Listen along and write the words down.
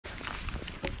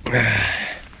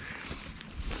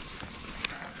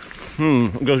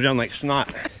It goes down like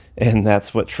snot. And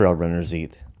that's what trail runners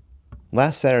eat.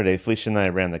 Last Saturday, Felicia and I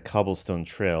ran the Cobblestone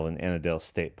Trail in Annadel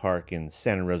State Park in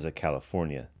Santa Rosa,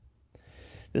 California.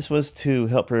 This was to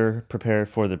help her prepare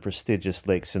for the prestigious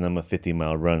Lake Sonoma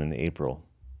 50-mile run in April.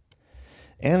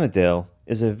 Annadel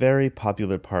is a very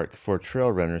popular park for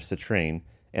trail runners to train,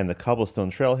 and the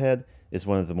Cobblestone Trailhead is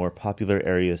one of the more popular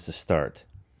areas to start.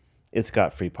 It's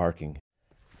got free parking.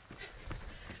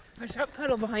 Watch that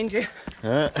puddle behind you.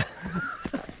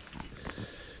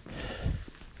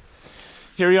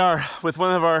 Here we are with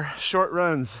one of our short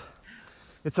runs.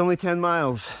 It's only 10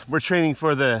 miles. We're training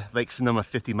for the Lake Sonoma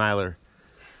 50-miler.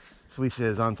 Felicia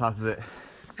is on top of it.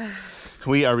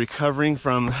 We are recovering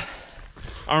from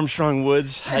Armstrong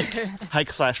Woods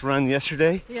hike/run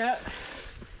yesterday. Yeah.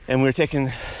 And we're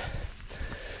taking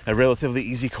a relatively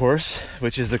easy course,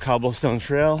 which is the Cobblestone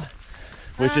Trail,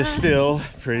 which is still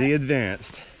pretty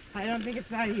advanced. I don't think it's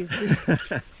that easy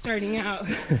starting out.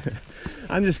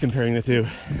 I'm just comparing the two.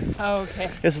 Oh,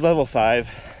 okay. It's level 5.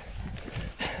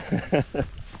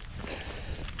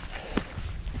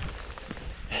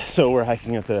 So we're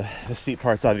hiking up the steep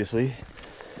parts, obviously,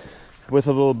 with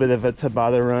a little bit of a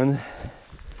Tabata run.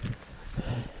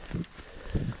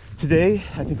 Today,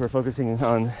 I think we're focusing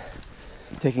on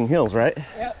taking hills, right?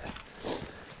 Yep.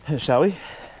 Shall we?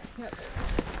 Yep.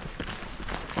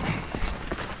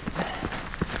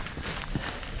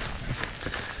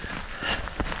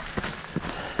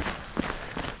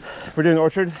 We're doing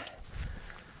Orchard?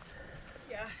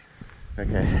 Yeah.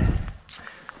 Okay.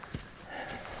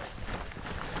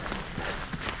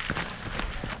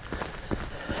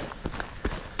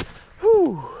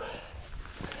 Whew.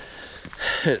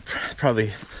 It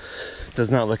probably does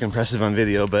not look impressive on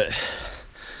video, but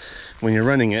when you're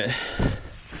running it,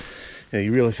 yeah,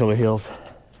 you really feel the hills.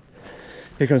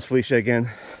 Here comes Felicia again.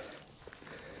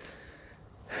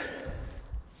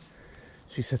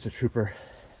 She's such a trooper.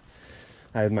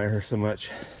 I admire her so much.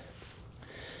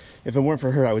 If it weren't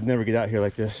for her, I would never get out here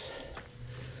like this.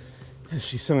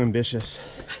 She's so ambitious.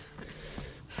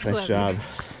 Nice job.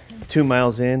 2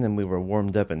 miles in and we were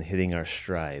warmed up and hitting our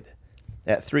stride.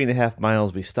 At 3.5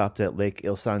 miles, we stopped at Lake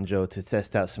Ilsanjo to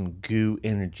test out some GU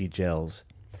energy gels.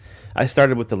 I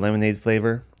started with the lemonade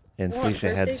flavor, and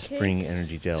Felicia had spring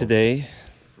energy gels. Today,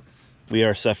 we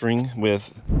are suffering with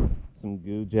some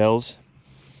GU gels.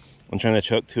 I'm trying to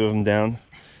choke 2 of them down.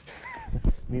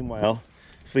 Meanwhile,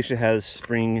 Felicia has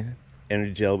spring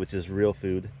energy gel, which is real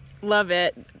food. Love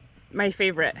it. My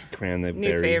favorite. Cranberry.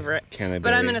 New favorite. Canterbury.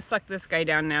 But I'm gonna suck this guy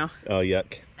down now. Oh,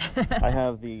 yuck. I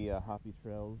have the Hoppy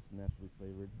Trails, naturally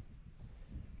flavored.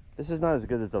 This is not as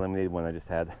good as the lemonade one I just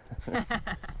had.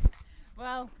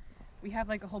 Well, we have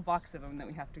like a whole box of them that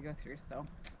we have to go through, so.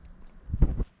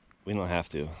 We don't have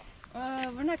to.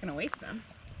 We're not gonna waste them.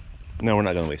 No, we're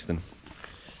not gonna waste them.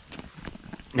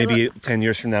 Maybe 10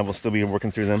 years from now, we'll still be working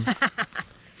through them.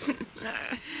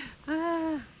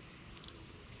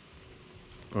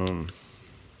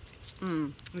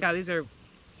 Yeah, there's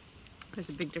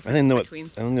a big difference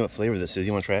between. I don't know what flavor this is.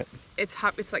 You want to try it? It's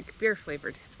hot. It's like beer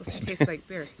flavored. It's supposed to taste like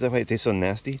beer. Is that why it tastes so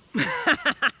nasty?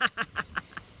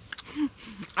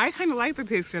 I kind of like the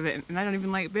taste of it, and I don't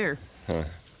even like beer. Huh.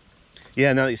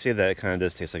 Yeah, now that you say that, it kind of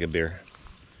does taste like a beer.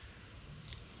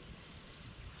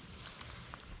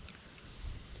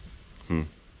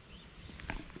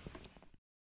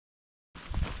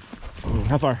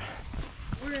 How far?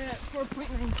 We're at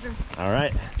 4.93. All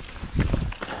right.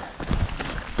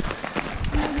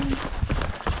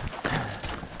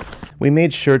 We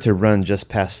made sure to run just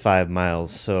past 5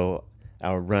 miles, so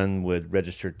our run would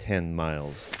register 10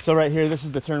 miles. So right here, this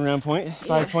is the turnaround point,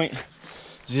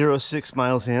 5.06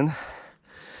 miles in.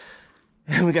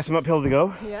 And we got some uphill to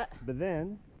go. Yeah. But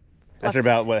then, after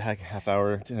about, what, half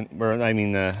hour,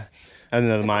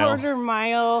 another mile. Quarter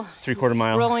mile. 3/4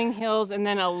 mile. Rolling hills, and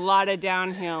then a lot of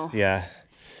downhill. Yeah.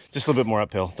 Just a little bit more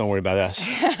uphill. Don't worry about us.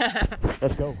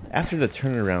 Let's go. After the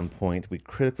turnaround point, we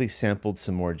critically sampled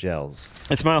some more gels.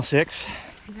 It's mile 6.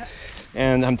 Yep.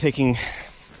 And I'm taking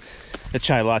a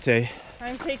chai latte.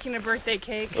 I'm taking a birthday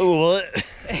cake. Oh, what?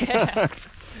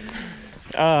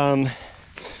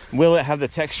 Will it have the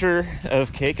texture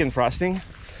of cake and frosting?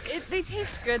 They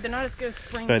taste good. They're not as good as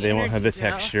spring. But they won't have the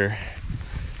texture.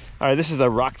 All right, this is a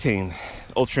Roctane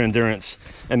Ultra Endurance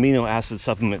Amino Acid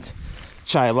Supplement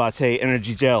Chai Latte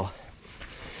Energy Gel.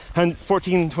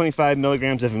 1425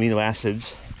 milligrams of amino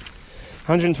acids,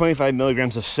 125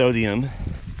 milligrams of sodium,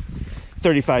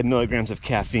 35 milligrams of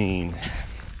caffeine.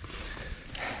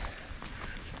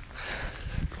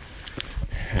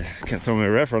 Can't throw my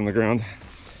ref on the ground.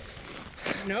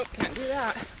 Nope, can't do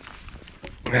that.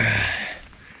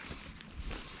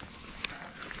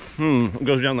 It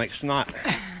goes down like snot.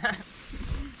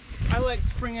 I like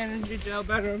spring energy gel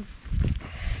better.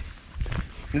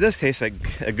 It does taste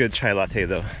like a good chai latte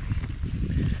though.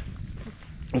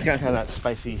 It's kind of that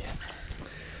spicy,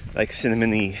 like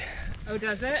cinnamony. Oh,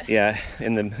 does it? Yeah,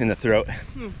 in the throat.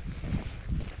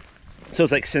 So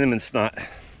it's like cinnamon snot.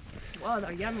 Wow,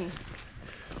 they're yummy.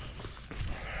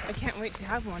 I can't wait to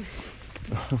have one.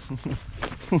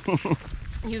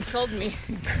 You've sold me.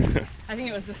 I think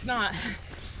it was the snot.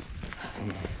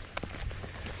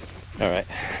 All right.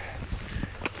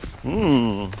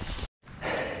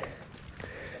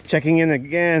 Checking in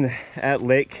again at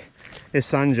Lake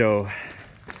Isanjo.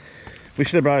 We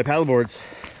should have brought our paddle boards.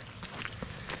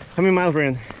 How many miles we're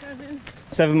in?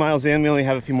 7 miles in. We only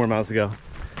have a few more miles to go.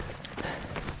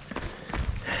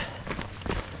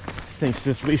 Thanks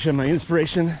to Felicia, my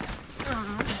inspiration.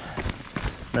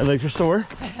 My legs are sore,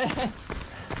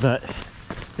 but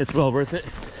it's well worth it.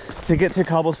 To get to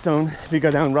Cobblestone, we go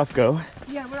down Roughgo.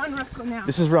 Yeah, we're on Roughgo now.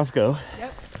 This is Roughgo.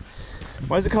 Yep.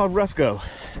 Why is it called Roughgo?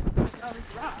 Oh, it's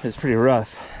rough. It's pretty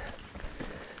rough.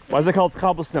 Why is it called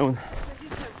Cobblestone?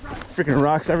 Freaking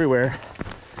rocks everywhere.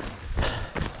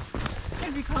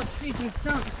 Should be called trees and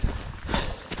stumps.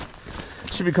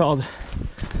 Should be called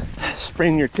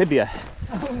sprain your tibia.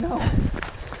 Oh no.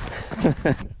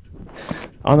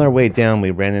 On our way down,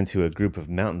 we ran into a group of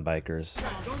mountain bikers.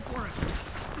 Go for it.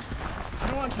 I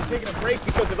don't want you taking a break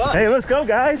because of us. Hey, let's go,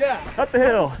 guys! Yeah. Up the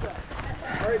hill.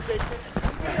 All right, big.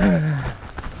 A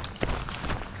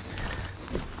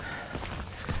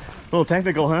little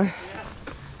technical, huh?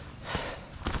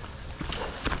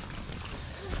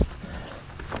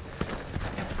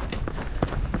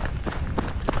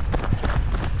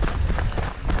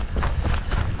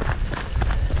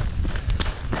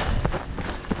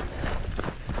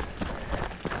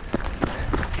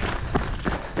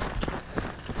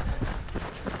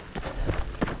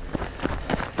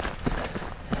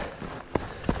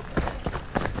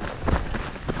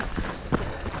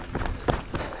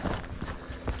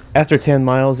 After 10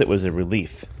 miles, it was a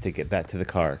relief to get back to the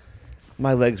car.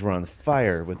 My legs were on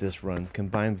fire with this run,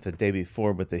 combined with the day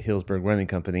before with the Hillsburg Running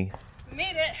Company.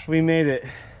 Made it. We made it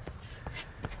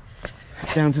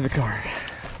down to the car.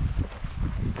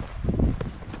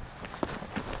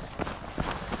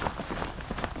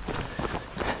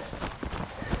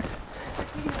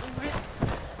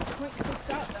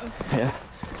 Yeah.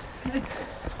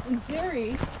 In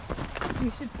theory,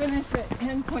 we should finish at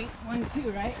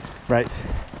 10.12, right? Right.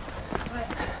 But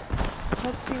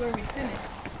let's see where we finish.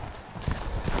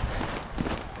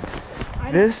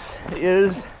 This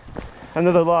is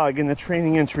another log in the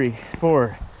training entry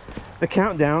for the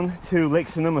countdown to Lake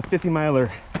Sonoma 50-miler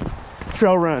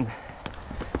trail run.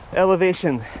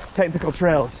 Elevation, technical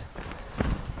trails.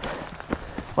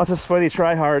 Lots of sweaty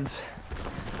tryhards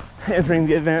entering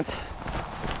the event.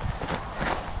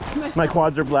 My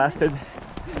quads are blasted.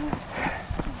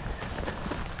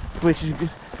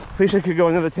 Felicia could go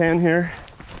another 10 here.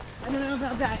 I don't know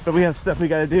about that. But we have stuff we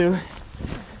gotta do.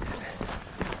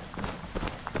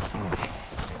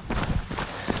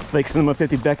 Lake Sonoma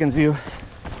 50 beckons you.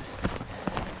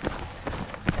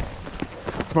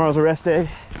 Tomorrow's a rest day.